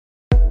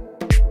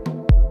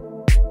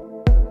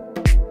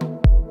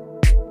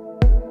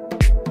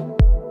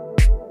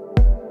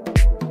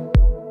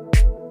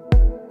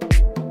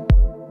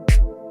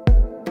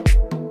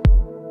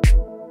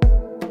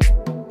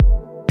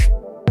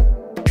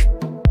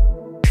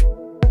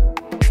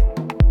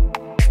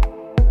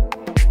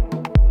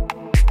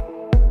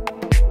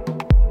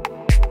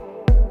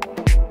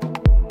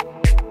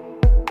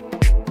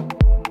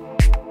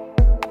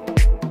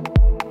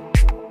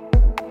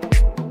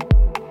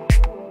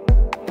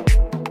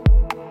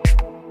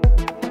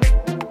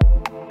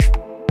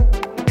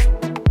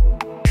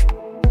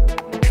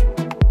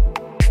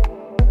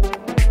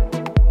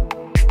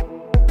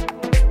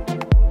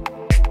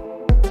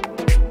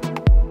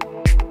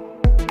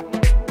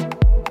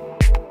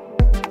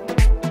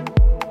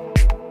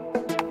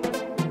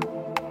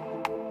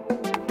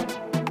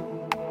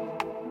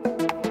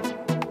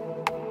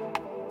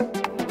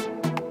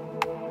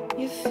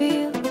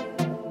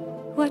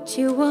what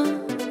you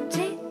want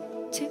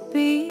it to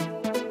be.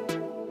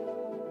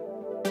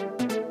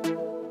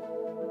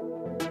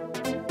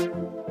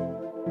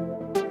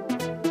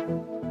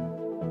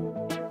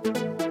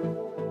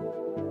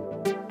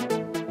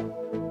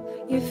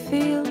 You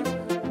feel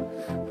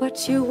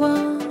what you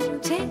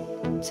want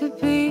it to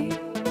be.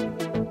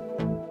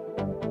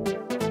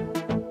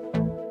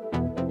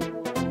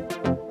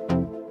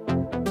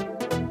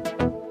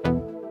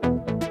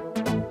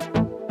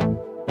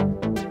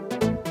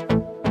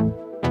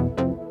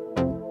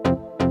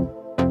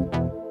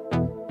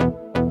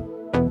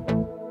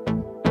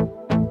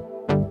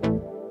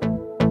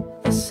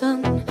 The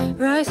sun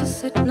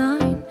rises at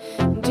 9,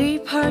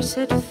 departs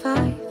at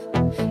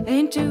 5.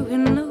 Ain't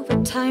doing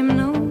overtime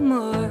no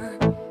more.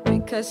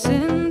 Because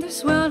in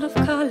this world of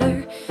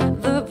color,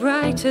 the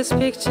brightest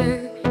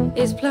picture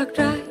is plugged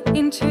right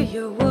into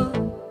your wall.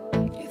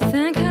 You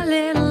think a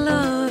little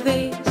love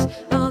is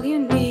all you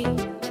need,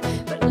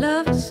 but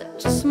love is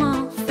such a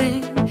small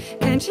thing,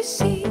 can't you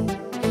see?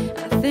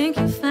 I think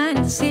you find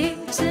it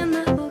seeds in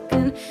the book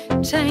and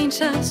change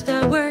just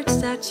the words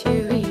that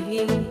you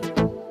read.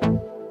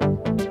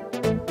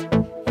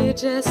 You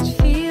just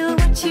feel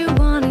what you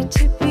want it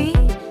to be,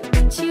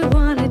 what you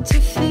want it to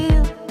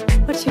feel,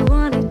 what you want